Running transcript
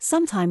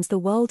Sometimes the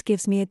world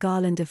gives me a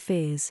garland of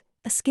fears,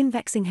 a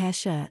skin-vexing hair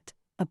shirt,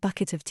 a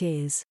bucket of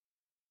tears.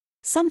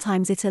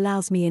 Sometimes it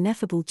allows me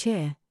ineffable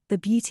cheer, the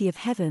beauty of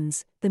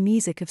heavens, the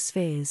music of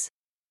spheres.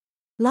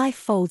 Life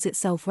folds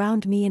itself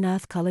round me in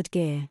earth-colored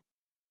gear.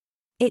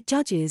 It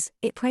judges,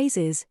 it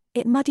praises,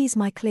 it muddies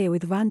my clear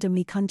with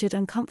randomly conjured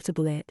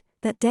uncomfortable it,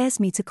 that dares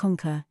me to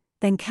conquer,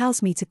 then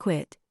cows me to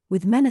quit,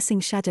 with menacing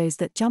shadows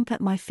that jump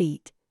at my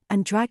feet,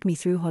 and drag me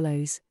through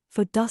hollows,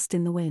 for dust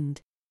in the wind.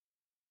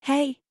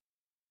 Hey!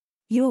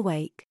 You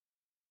awake?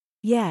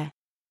 Yeah.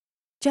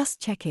 Just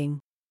checking.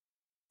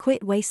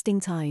 Quit wasting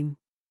time.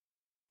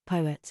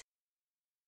 Poet.